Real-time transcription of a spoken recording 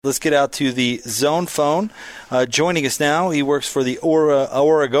Let's get out to the zone phone. Joining us now, he works for the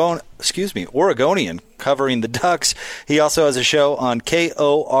Oregonian, covering the Ducks. He also has a show on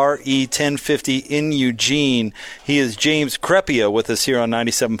KORE 1050 in Eugene. He is James Crepea with us here on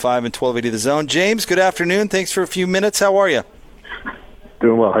 97.5 and 1280 The Zone. James, good afternoon. Thanks for a few minutes. How are you?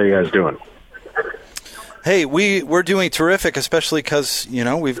 Doing well. How you guys doing? Hey, we're doing terrific, especially because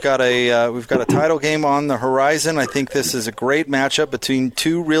we've got a title game on the horizon. I think this is a great matchup between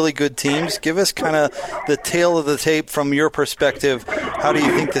two really good teams. Give us kind of the tail of the tape from your perspective. How do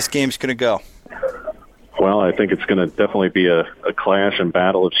you think this game's going to go? Well, I think it's going to definitely be a clash and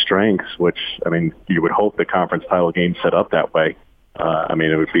battle of strengths, which, you would hope the conference title game set up that way.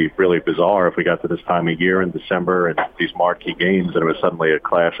 It would be really bizarre if we got to this time of year in December and these marquee games and it was suddenly a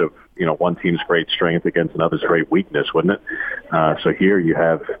clash of, one team's great strength against another's great weakness, wouldn't it? So here you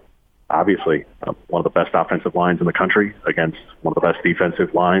have, obviously, one of the best offensive lines in the country against one of the best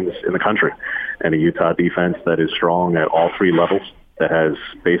defensive lines in the country, and a Utah defense that is strong at all three levels, that has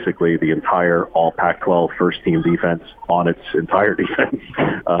basically the entire all Pac-12 first-team defense on its entire defense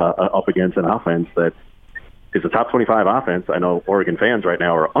up against an offense that is a top 25 offense. I know Oregon fans right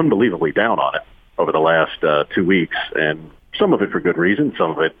now are unbelievably down on it over the last 2 weeks, and some of it for good reason, some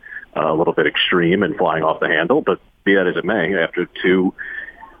of it a little bit extreme and flying off the handle, but be that as it may, after two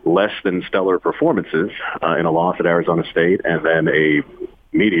less than stellar performances in a loss at Arizona State and then a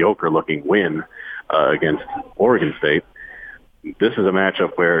mediocre-looking win against Oregon State, this is a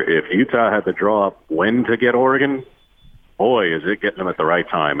matchup where if Utah had to draw up when to get Oregon, boy, is it getting them at the right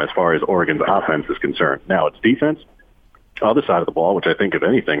time as far as Oregon's offense is concerned. Now, it's defense. The other side of the ball, which I think, if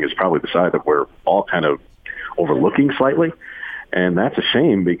anything, is probably the side that we're all kind of overlooking slightly. And that's a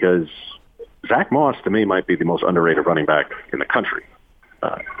shame because Zach Moss, to me, might be the most underrated running back in the country.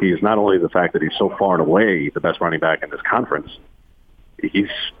 He is not only the fact that he's so far and away the best running back in this conference, he's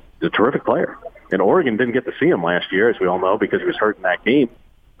a terrific player. And Oregon didn't get to see him last year, as we all know, because he was hurt in that game.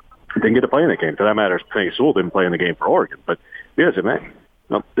 Didn't get to play in that game. For that matter, Penny Sewell didn't play in the game for Oregon. But yes, it may.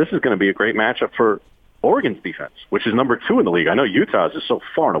 Now, this is going to be a great matchup for Oregon's defense, which is number 2 in the league. I know Utah's is so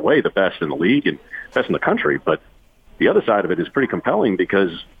far and away the best in the league and best in the country, but the other side of it is pretty compelling because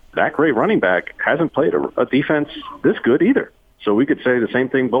that great running back hasn't played a defense this good either. So we could say the same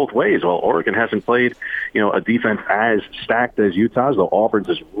thing both ways. Well, Oregon hasn't played, a defense as stacked as Utah's, though Auburn's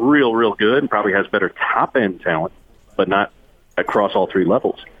is real, real good and probably has better top-end talent, but not across all three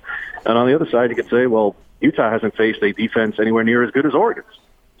levels. And on the other side, you could say, well, Utah hasn't faced a defense anywhere near as good as Oregon's.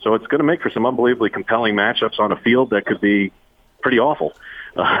 So it's going to make for some unbelievably compelling matchups on a field that could be pretty awful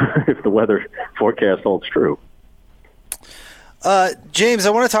if the weather forecast holds true. James, I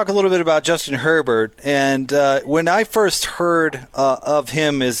want to talk a little bit about Justin Herbert. And when I first heard of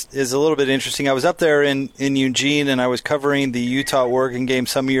him is a little bit interesting. I was up there in Eugene, and I was covering the Utah-Oregon game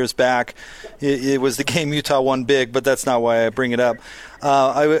some years back. It was the game Utah won big, but that's not why I bring it up.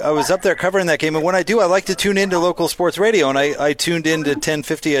 I was up there covering that game, and when I do, I like to tune into local sports radio, and I tuned into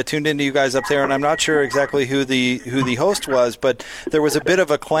 1050. I tuned into you guys up there, and I'm not sure exactly who the host was, but there was a bit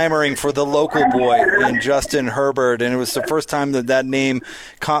of a clamoring for the local boy in Justin Herbert, and it was the first time that name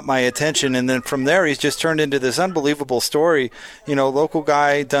caught my attention, and then from there, he's just turned into this unbelievable story. Local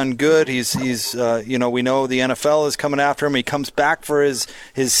guy, done good. He's we know the NFL is coming after him. He comes back for his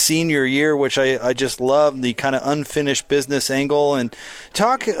senior year, which I just love, the kind of unfinished business angle. And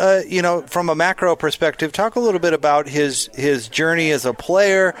talk, from a macro perspective, talk a little bit about his journey as a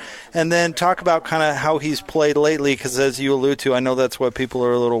player, and then talk about kind of how he's played lately, because as you allude to, I know that's what people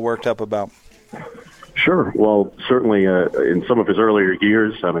are a little worked up about. Sure. Well, certainly in some of his earlier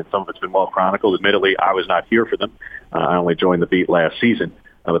years, some of it's been well chronicled. Admittedly, I was not here for them. I only joined the beat last season,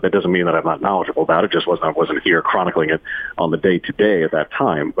 but that doesn't mean that I'm not knowledgeable about it. Just I wasn't here chronicling it on the day-to-day at that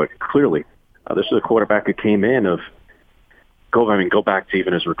time. But clearly, this is a quarterback who came in go back to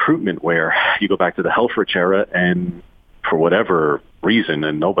even his recruitment, where you go back to the Helfrich era, and for whatever reason,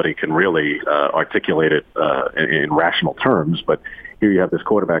 and nobody can really articulate it in rational terms, but here you have this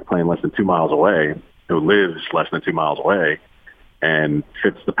quarterback playing less than 2 miles away, who lives less than 2 miles away, and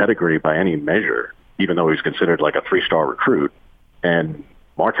fits the pedigree by any measure, even though he's considered like a 3-star recruit. And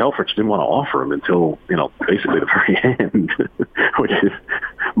Mark Helfrich didn't want to offer him until, basically the very end, which is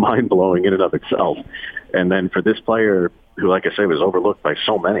mind-blowing in and of itself. And then for this player, who, like I say, was overlooked by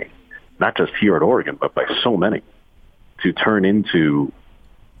so many, not just here at Oregon, but by so many, to turn into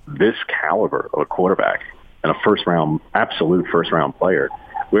this caliber of a quarterback and a absolute first-round player,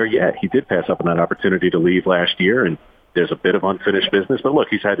 where, yeah, he did pass up on that opportunity to leave last year, and there's a bit of unfinished business. But look,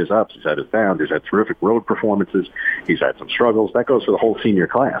 he's had his ups, he's had his downs, he's had terrific road performances, he's had some struggles. That goes for the whole senior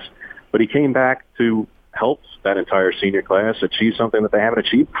class. But he came back to helped that entire senior class achieve something that they haven't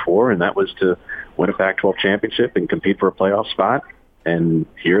achieved before, and that was to win a Pac-12 championship and compete for a playoff spot. And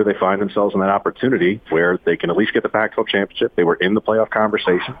here they find themselves in that opportunity where they can at least get the Pac-12 championship. They were in the playoff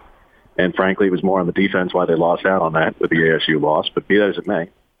conversation. And frankly, it was more on the defense why they lost out on that with the ASU loss. But be that as it may,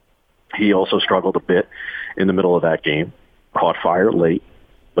 he also struggled a bit in the middle of that game, caught fire late,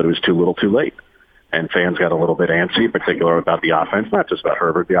 but it was too little too late. And fans got a little bit antsy, in particular about the offense, not just about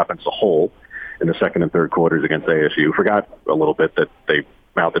Herbert, the offense as a whole in the second and third quarters against ASU. Forgot a little bit that they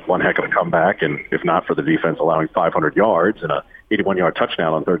mounted one heck of a comeback, and if not for the defense allowing 500 yards and a 81-yard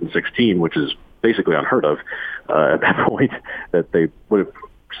touchdown on 3rd and 16, which is basically unheard of at that point, that they would have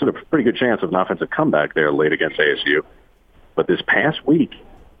stood a pretty good chance of an offensive comeback there late against ASU. But this past week,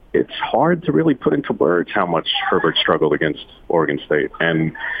 it's hard to really put into words how much Herbert struggled against Oregon State.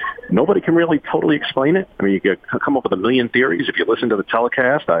 And nobody can really totally explain it. I mean, you can come up with a million theories. If you listen to the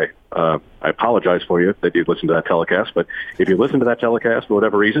telecast, I apologize for you that you listened to that telecast, but if you listen to that telecast for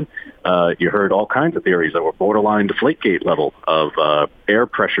whatever reason, you heard all kinds of theories that were borderline Deflategate level of air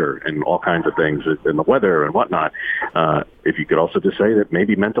pressure and all kinds of things in the weather and whatnot. If you could also just say that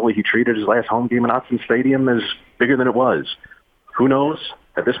maybe mentally he treated his last home game in Autzen Stadium as bigger than it was. Who knows?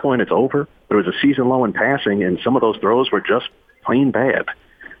 At this point, it's over. But it was a season low in passing, and some of those throws were just plain bad.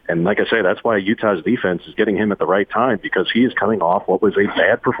 And like I say, that's why Utah's defense is getting him at the right time, because he is coming off what was a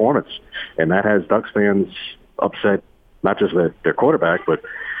bad performance. And that has Ducks fans upset, not just their quarterback, but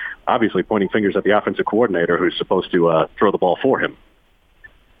obviously pointing fingers at the offensive coordinator who's supposed to throw the ball for him.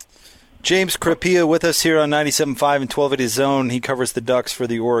 James Crepea with us here on 97.5 and 1280 Zone. He covers the Ducks for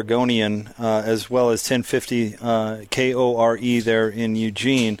the Oregonian, as well as 1050 KORE there in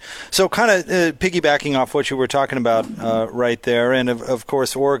Eugene. So kind of piggybacking off what you were talking about right there, and of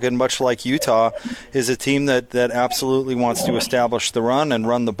course Oregon, much like Utah, is a team that absolutely wants to establish the run and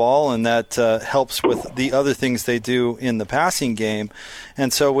run the ball, and that helps with the other things they do in the passing game.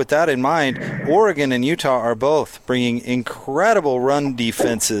 And so with that in mind, Oregon and Utah are both bringing incredible run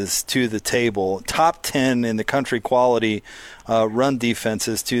defenses to the table, top 10 in the country quality run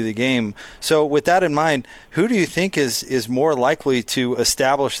defenses to the game. So with that in mind, who do you think is more likely to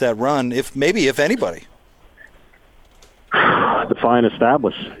establish that run, if anybody? Define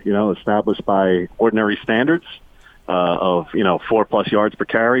establish, established by ordinary standards of, 4+ yards per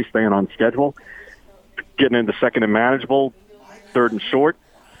carry, staying on schedule, getting into second and manageable, third and short.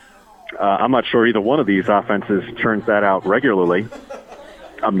 I'm not sure either one of these offenses turns that out regularly.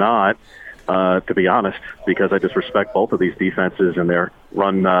 I'm not, to be honest, because I just respect both of these defenses and their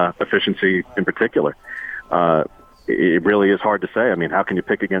run efficiency in particular. It really is hard to say. I mean, how can you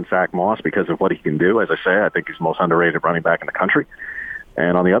pick against Zach Moss because of what he can do? As I say, I think he's the most underrated running back in the country.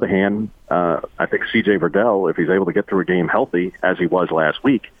 And on the other hand, I think C.J. Verdell, if he's able to get through a game healthy, as he was last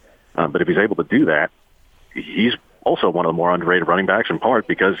week, but if he's able to do that, he's also one of the more underrated running backs, in part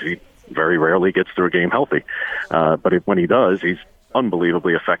because he very rarely gets through a game healthy. But when he does, he's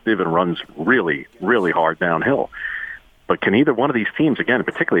unbelievably effective and runs really, really hard downhill. But can either one of these teams, again,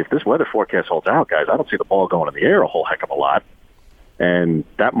 particularly if this weather forecast holds out, guys, I don't see the ball going in the air a whole heck of a lot. And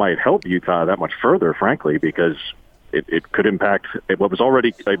that might help Utah that much further, frankly, because it could impact what was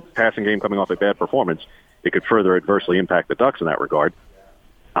already a passing game coming off a bad performance. It could further adversely impact the Ducks in that regard.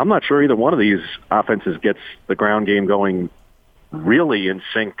 I'm not sure either one of these offenses gets the ground game going really in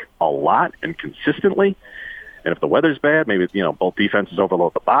sync a lot and consistently. And if the weather's bad, maybe, both defenses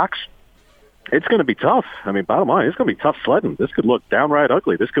overload the box. It's going to be tough. I mean, bottom line, it's going to be tough sledding. This could look downright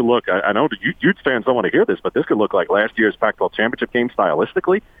ugly. This could look, I know the Ute fans don't want to hear this, but this could look like last year's Pac-12 championship game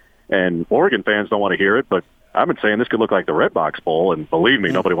stylistically. And Oregon fans don't want to hear it, but I've been saying this could look like the Redbox Bowl, and believe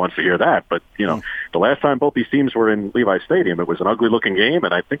me, nobody wants to hear that. But, the last time both these teams were in Levi Stadium, it was an ugly-looking game,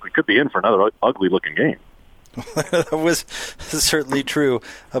 and I think we could be in for another ugly-looking game. That was certainly true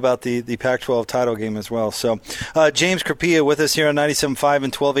about the Pac-12 title game as well. So, James Crepea with us here on 97.5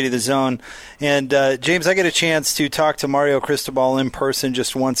 and 1280 The Zone. And, James, I get a chance to talk to Mario Cristobal in person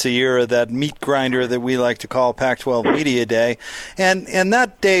just once a year, that meat grinder that we like to call Pac-12 Media Day. And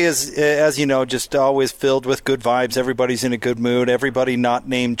that day is, as you know, just always filled with good vibes. Everybody's in a good mood. Everybody not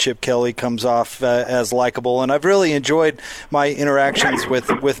named Chip Kelly comes off as likable. And I've really enjoyed my interactions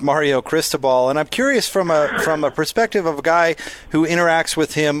with Mario Cristobal. And I'm curious from a perspective of a guy who interacts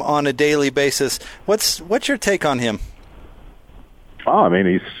with him on a daily basis, what's your take on him? Oh, I mean,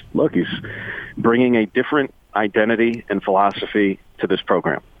 he's bringing a different identity and philosophy to this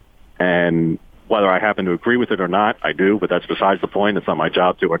program. And whether I happen to agree with it or not, I do, but that's besides the point. It's not my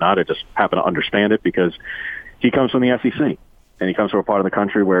job to or not. I just happen to understand it because he comes from the SEC. And he comes from a part of the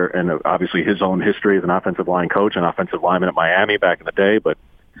country where, and obviously his own history as an offensive line coach and offensive lineman at Miami back in the day, but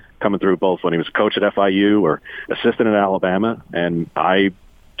coming through both when he was a coach at FIU or assistant at Alabama. And I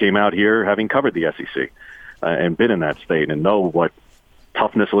came out here having covered the SEC and been in that state and know what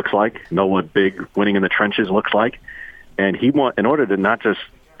toughness looks like, know what big winning in the trenches looks like. And in order to not just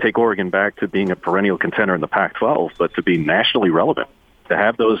take Oregon back to being a perennial contender in the Pac-12, but to be nationally relevant, to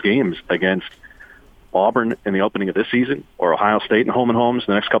have those games against Auburn in the opening of this season, or Ohio State in home and homes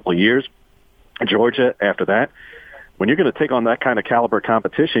the next couple of years, Georgia after that. When you're going to take on that kind of caliber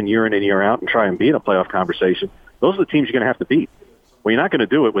competition year in and year out and try and be in a playoff conversation, those are the teams you're going to have to beat. Well, you're not going to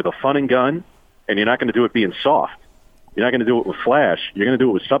do it with a fun and gun, and you're not going to do it being soft. You're not going to do it with flash. You're going to do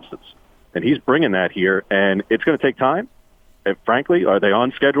it with substance. And he's bringing that here, and it's going to take time. And frankly, are they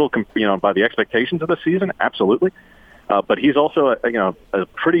on schedule, by the expectations of the season? Absolutely. But he's also, a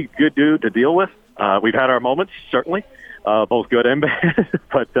pretty good dude to deal with. We've had our moments, certainly, both good and bad.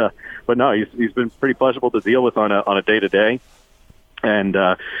 but no, he's been pretty pleasurable to deal with on a day-to-day. And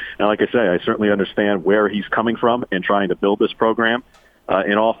like I say, I certainly understand where he's coming from in trying to build this program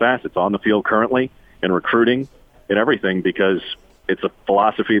in all facets, on the field currently, in recruiting, in everything, because it's a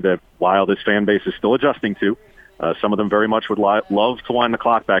philosophy that, while this fan base is still adjusting to, some of them very much would love to wind the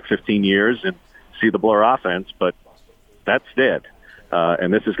clock back 15 years and see the blur offense, but that's dead.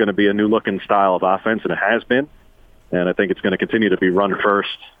 And this is going to be a new-looking style of offense, and it has been. And I think it's going to continue to be run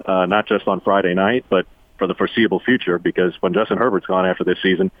first, not just on Friday night, but for the foreseeable future, because when Justin Herbert's gone after this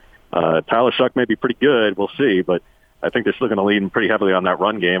season, Tyler Shuck may be pretty good. We'll see, but I think they're still going to lean pretty heavily on that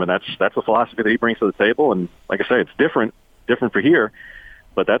run game, and that's the philosophy that he brings to the table. And like I say, it's different for here,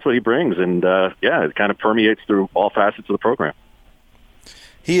 but that's what he brings. And, it kind of permeates through all facets of the program.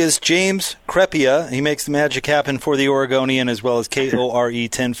 He is James Crepea. He makes the magic happen for the Oregonian, as well as KORE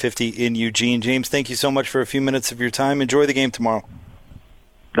 1050 in Eugene. James, thank you so much for a few minutes of your time. Enjoy the game tomorrow.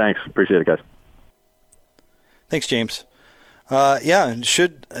 Thanks. Appreciate it, guys. Thanks, James.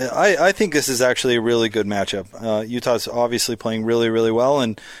 I think this is actually a really good matchup. Utah's obviously playing really, really well,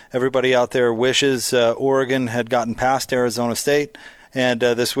 and everybody out there wishes Oregon had gotten past Arizona State. And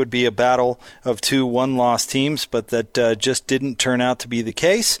this would be a battle of two one-loss teams, but that just didn't turn out to be the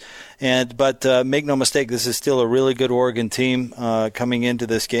case. But make no mistake, this is still a really good Oregon team coming into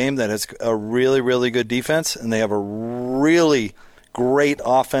this game that has a really, really good defense, and they have a really great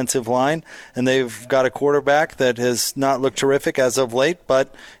offensive line, and they've got a quarterback that has not looked terrific as of late,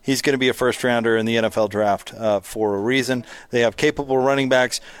 but he's going to be a first-rounder in the NFL draft for a reason. They have capable running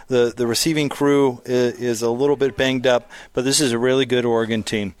backs. The receiving crew is a little bit banged up, but this is a really good Oregon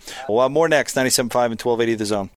team. We'll have more next, 97.5 and 1280 The Zone.